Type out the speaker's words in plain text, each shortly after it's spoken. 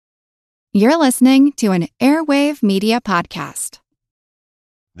You're listening to an Airwave Media Podcast.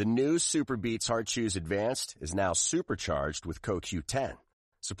 The new Super Beats Heart Chews Advanced is now supercharged with CoQ10.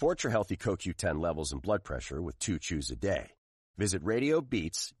 Support your healthy CoQ10 levels and blood pressure with 2 chews a day. Visit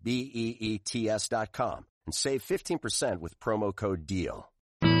RadioBeats, BEETS.com and save 15% with promo code DEAL.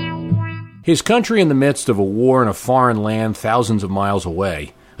 His country in the midst of a war in a foreign land thousands of miles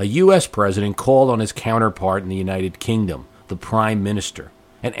away, a U.S. president called on his counterpart in the United Kingdom, the Prime Minister,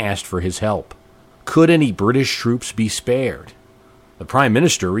 and asked for his help. Could any British troops be spared? The Prime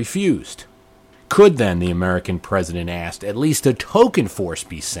Minister refused. Could then, the American president asked, at least a token force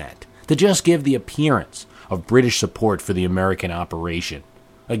be sent to just give the appearance of British support for the American operation?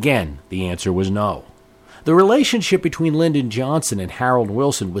 Again, the answer was no. The relationship between Lyndon Johnson and Harold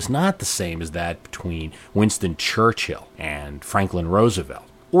Wilson was not the same as that between Winston Churchill and Franklin Roosevelt,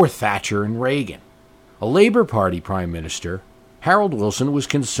 or Thatcher and Reagan. A Labour Party Prime Minister, Harold Wilson was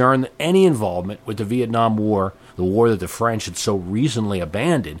concerned that any involvement with the Vietnam War, the war that the French had so recently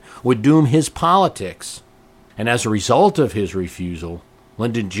abandoned, would doom his politics. And as a result of his refusal,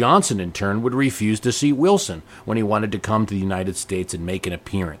 Lyndon Johnson in turn would refuse to see Wilson when he wanted to come to the United States and make an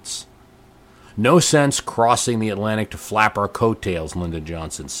appearance. No sense crossing the Atlantic to flap our coattails, Lyndon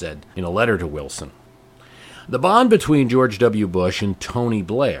Johnson said in a letter to Wilson. The bond between George W. Bush and Tony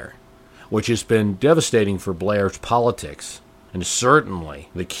Blair, which has been devastating for Blair's politics, and certainly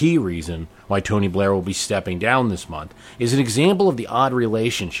the key reason why Tony Blair will be stepping down this month, is an example of the odd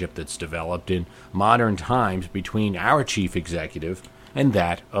relationship that's developed in modern times between our chief executive and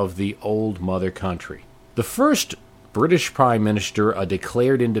that of the old mother country. The first British Prime Minister a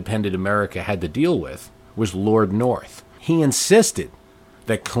declared independent America had to deal with was Lord North. He insisted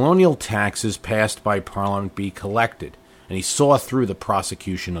that colonial taxes passed by Parliament be collected, and he saw through the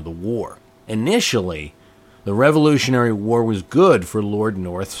prosecution of the war. Initially, the Revolutionary War was good for Lord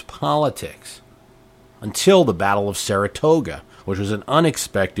North's politics, until the Battle of Saratoga, which was an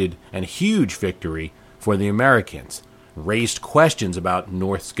unexpected and huge victory for the Americans, raised questions about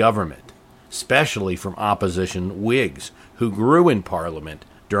North's government, especially from opposition Whigs, who grew in Parliament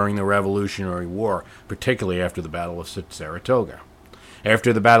during the Revolutionary War, particularly after the Battle of Saratoga.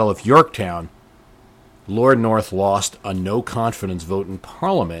 After the Battle of Yorktown, Lord North lost a no-confidence vote in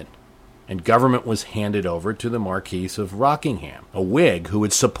Parliament, and government was handed over to the Marquis of Rockingham, a Whig who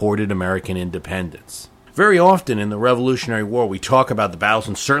had supported American independence. Very often in the Revolutionary War, we talk about the battles,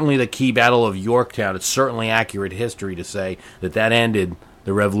 and certainly the key Battle of Yorktown. It's certainly accurate history to say that that ended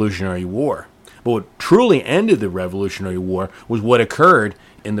the Revolutionary War. But what truly ended the Revolutionary War was what occurred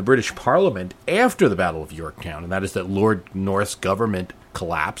in the British Parliament after the Battle of Yorktown, and that is that Lord North's government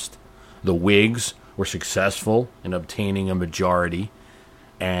collapsed. The Whigs were successful in obtaining a majority,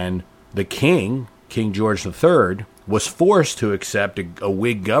 and the king, King George III, was forced to accept a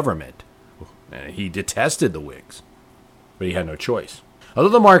Whig government. He detested the Whigs, but he had no choice. Although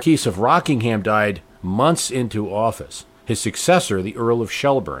the Marquis of Rockingham died months into office, his successor, the Earl of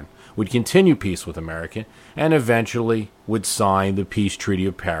Shelburne, would continue peace with America and eventually would sign the Peace Treaty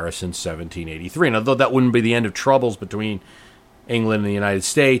of Paris in 1783. And although that wouldn't be the end of troubles between England and the United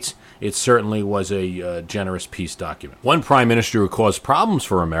States, it certainly was a generous peace document. One prime minister who caused problems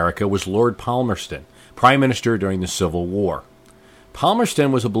for America was Lord Palmerston, prime minister during the Civil War.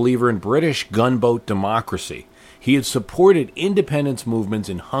 Palmerston was a believer in British gunboat democracy. He had supported independence movements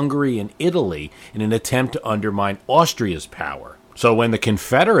in Hungary and Italy in an attempt to undermine Austria's power. So when the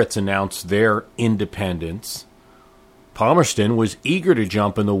Confederates announced their independence, Palmerston was eager to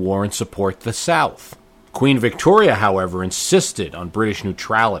jump in the war and support the South. Queen Victoria, however, insisted on British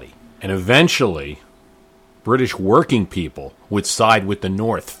neutrality, and eventually British working people would side with the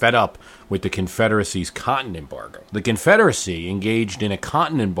North, fed up with the Confederacy's cotton embargo. The Confederacy engaged in a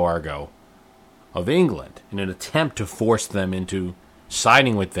cotton embargo of England in an attempt to force them into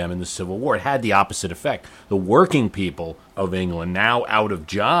siding with them in the Civil War. It had the opposite effect. The working people of England, now out of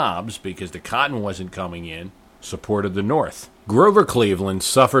jobs because the cotton wasn't coming in, supported the North. Grover Cleveland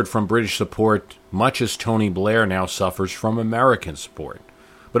suffered from British support much as Tony Blair now suffers from American support.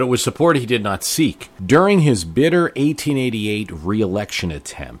 But it was support he did not seek. During his bitter 1888 re-election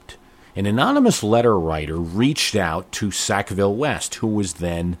attempt, an anonymous letter writer reached out to Sackville West, who was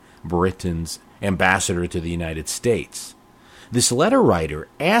then Britain's ambassador to the United States. This letter writer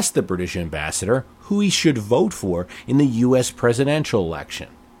asked the British ambassador who he should vote for in the U.S. presidential election.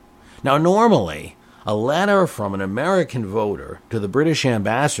 Now, normally, a letter from an American voter to the British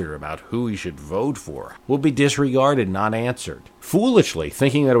ambassador about who he should vote for will be disregarded, not answered. Foolishly,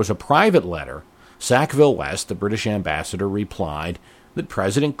 thinking that it was a private letter, Sackville West, the British ambassador, replied that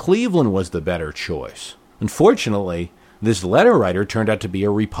President Cleveland was the better choice. Unfortunately, This letter writer turned out to be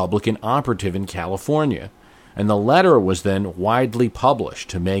a Republican operative in California, and the letter was then widely published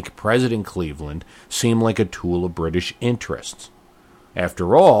to make President Cleveland seem like a tool of British interests.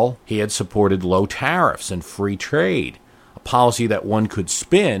 After all, he had supported low tariffs and free trade, a policy that one could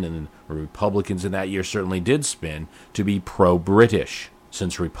spin, and the Republicans in that year certainly did spin, to be pro-British,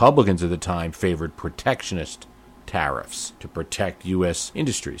 since Republicans at the time favored protectionist tariffs to protect U.S.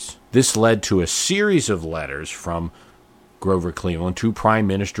 industries. This led to a series of letters from Grover Cleveland to Prime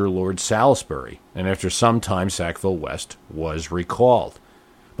Minister Lord Salisbury, and after some time Sackville West was recalled.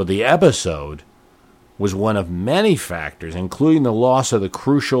 But the episode was one of many factors, including the loss of the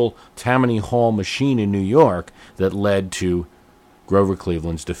crucial Tammany Hall machine in New York, that led to Grover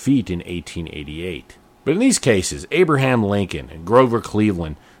Cleveland's defeat in 1888. But in these cases, Abraham Lincoln and Grover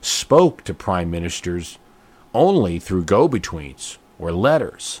Cleveland spoke to prime ministers only through go-betweens or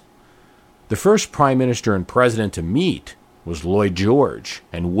letters. The first prime minister and president to meet was Lloyd George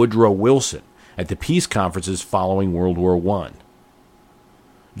and Woodrow Wilson at the peace conferences following World War I.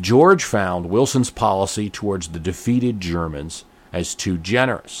 George found Wilson's policy towards the defeated Germans as too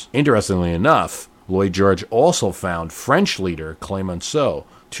generous. Interestingly enough, Lloyd George also found French leader Clemenceau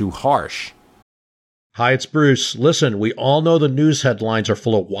too harsh. Hi, it's Bruce. Listen, we all know the news headlines are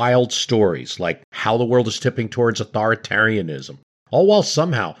full of wild stories, like how the world is tipping towards authoritarianism, all while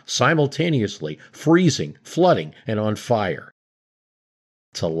somehow, simultaneously, freezing, flooding, and on fire.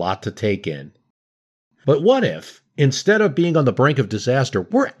 It's a lot to take in. But what if, instead of being on the brink of disaster,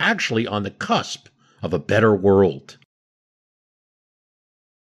 we're actually on the cusp of a better world?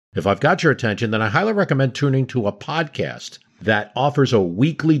 If I've got your attention, then I highly recommend tuning to a podcast that offers a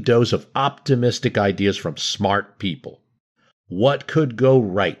weekly dose of optimistic ideas from smart people. What Could Go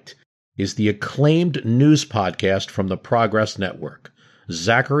Right is the acclaimed news podcast from the Progress Network.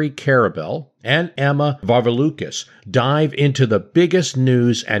 Zachary Karabell and Emma Varvaloucas dive into the biggest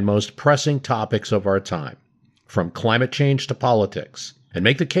news and most pressing topics of our time, from climate change to politics, and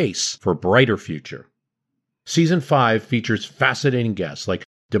make the case for a brighter future. Season 5 features fascinating guests like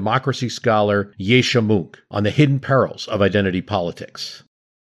democracy scholar Yesha Mounk on the hidden perils of identity politics,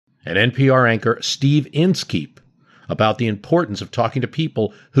 and NPR anchor Steve Inskeep about the importance of talking to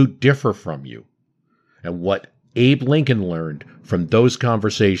people who differ from you, and what Abe Lincoln learned from those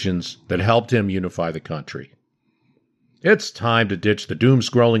conversations that helped him unify the country. It's time to ditch the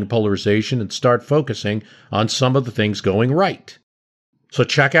doom-scrolling polarization and start focusing on some of the things going right. So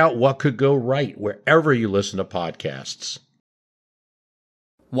check out What Could Go Right wherever you listen to podcasts.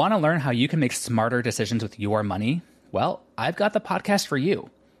 Want to learn how you can make smarter decisions with your money? Well, I've got the podcast for you.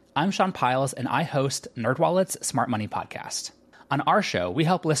 I'm Sean Piles, and I host NerdWallet's Smart Money Podcast. On our show, we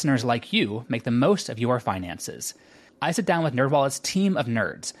help listeners like you make the most of your finances. I sit down with NerdWallet's team of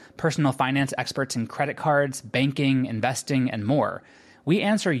nerds, personal finance experts in credit cards, banking, investing, and more. We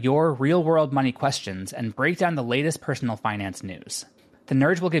answer your real-world money questions and break down the latest personal finance news. The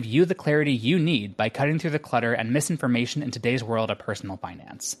nerds will give you the clarity you need by cutting through the clutter and misinformation in today's world of personal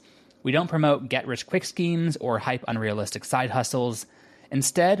finance. We don't promote get-rich-quick schemes or hype unrealistic side hustles.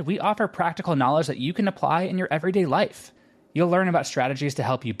 Instead, we offer practical knowledge that you can apply in your everyday life. You'll learn about strategies to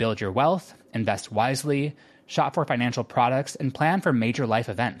help you build your wealth, invest wisely, shop for financial products, and plan for major life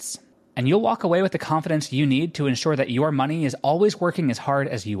events. And you'll walk away with the confidence you need to ensure that your money is always working as hard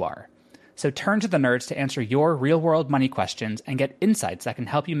as you are. So turn to the nerds to answer your real-world money questions and get insights that can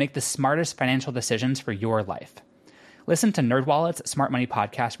help you make the smartest financial decisions for your life. Listen to NerdWallet's Smart Money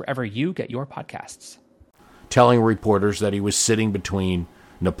Podcast wherever you get your podcasts. Telling reporters that he was sitting between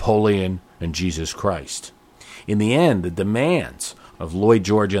Napoleon and Jesus Christ. In the end, the demands of Lloyd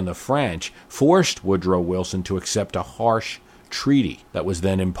George and the French forced Woodrow Wilson to accept a harsh treaty that was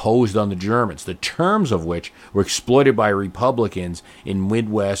then imposed on the Germans, the terms of which were exploited by Republicans in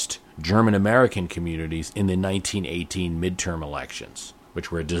Midwest German-American communities in the 1918 midterm elections,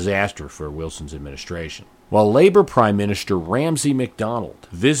 which were a disaster for Wilson's administration. While Labor Prime Minister Ramsay MacDonald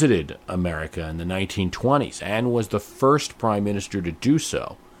visited America in the 1920s and was the first prime minister to do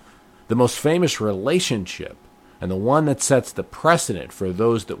so, the most famous relationship, and the one that sets the precedent for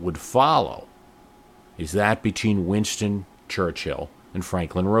those that would follow, is that between Winston Churchill and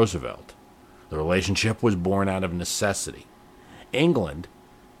Franklin Roosevelt. The relationship was born out of necessity. England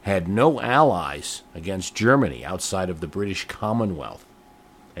had no allies against Germany outside of the British Commonwealth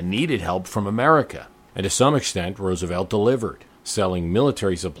and needed help from America. And to some extent, Roosevelt delivered, selling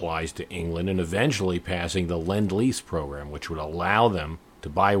military supplies to England and eventually passing the Lend-Lease program, which would allow them to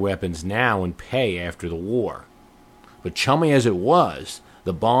buy weapons now and pay after the war. But chummy as it was,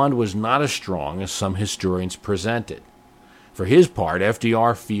 the bond was not as strong as some historians presented. For his part,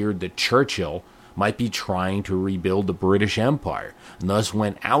 FDR feared that Churchill might be trying to rebuild the British Empire, and thus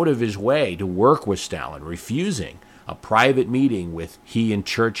went out of his way to work with Stalin, refusing a private meeting with he and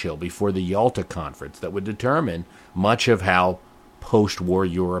Churchill before the Yalta Conference that would determine much of how post-war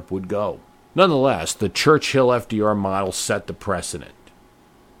Europe would go. Nonetheless, the Churchill-FDR model set the precedent,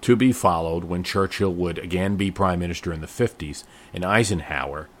 to be followed when Churchill would again be prime minister in the 50s, and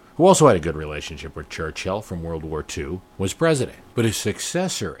Eisenhower, who also had a good relationship with Churchill from World War II, was president. But his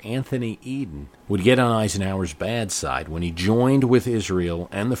successor, Anthony Eden, would get on Eisenhower's bad side when he joined with Israel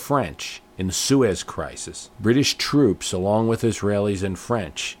and the French in the Suez Crisis. British troops, along with Israelis and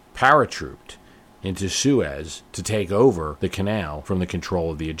French, paratrooped into Suez to take over the canal from the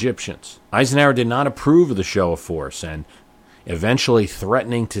control of the Egyptians. Eisenhower did not approve of the show of force, and eventually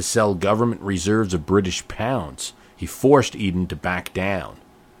threatening to sell government reserves of British pounds, he forced Eden to back down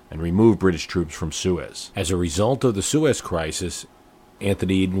and remove British troops from Suez. As a result of the Suez Crisis,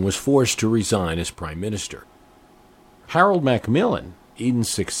 Anthony Eden was forced to resign as prime minister. Harold Macmillan, Eden's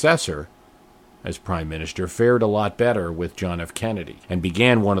successor as prime minister, fared a lot better with John F. Kennedy and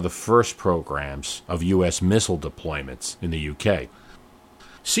began one of the first programs of U.S. missile deployments in the UK.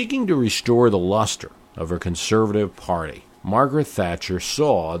 Seeking to restore the luster of her conservative party, Margaret Thatcher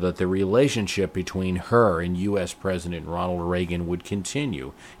saw that the relationship between her and U.S. President Ronald Reagan would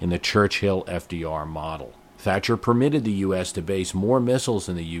continue in the Churchill-FDR model. Thatcher permitted the U.S. to base more missiles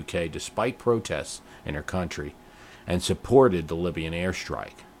in the U.K. despite protests in her country, and supported the Libyan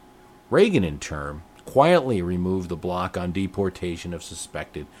airstrike. Reagan, in turn, quietly removed the block on deportation of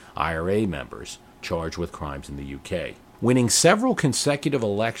suspected IRA members charged with crimes in the U.K. Winning several consecutive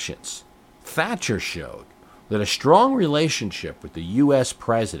elections, Thatcher showed that a strong relationship with the U.S.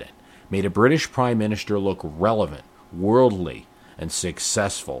 president made a British prime minister look relevant, worldly, and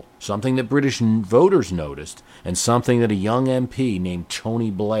successful, something that British voters noticed, and something that a young MP named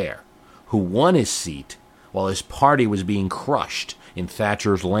Tony Blair, who won his seat while his party was being crushed in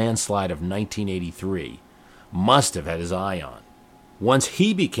Thatcher's landslide of 1983, must have had his eye on. Once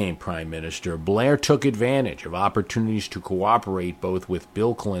he became prime minister, Blair took advantage of opportunities to cooperate both with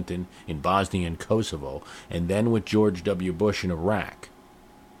Bill Clinton in Bosnia and Kosovo, and then with George W. Bush in Iraq.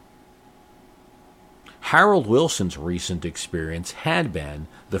 Harold Wilson's recent experience had been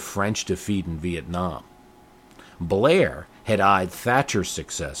the French defeat in Vietnam. Blair had eyed Thatcher's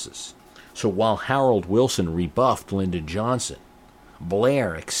successes, so while Harold Wilson rebuffed Lyndon Johnson,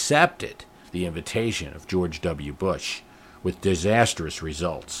 Blair accepted the invitation of George W. Bush, with disastrous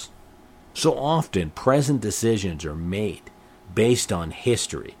results. So often, present decisions are made based on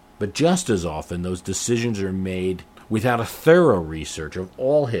history, but just as often, those decisions are made without a thorough research of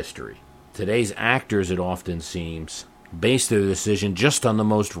all history. Today's actors, it often seems, base their decision just on the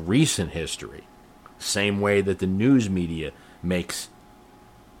most recent history, same way that the news media makes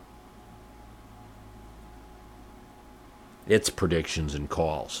its predictions and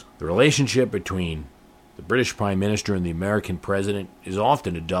calls. The relationship between the British Prime Minister and the American President is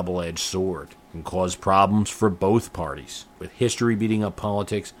often a double-edged sword and cause problems for both parties. With history beating up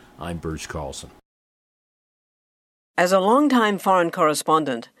politics, I'm Bruce Carlson. As a longtime foreign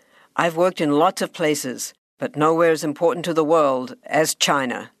correspondent, I've worked in lots of places, but nowhere as important to the world as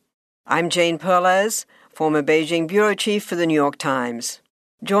China. I'm Jane Perlez, former Beijing bureau chief for the New York Times.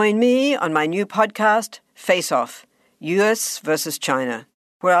 Join me on my new podcast, Face Off, U.S. versus China,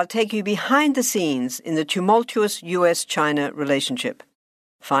 where I'll take you behind the scenes in the tumultuous U.S.-China relationship.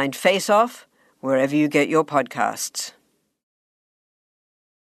 Find Face Off wherever you get your podcasts.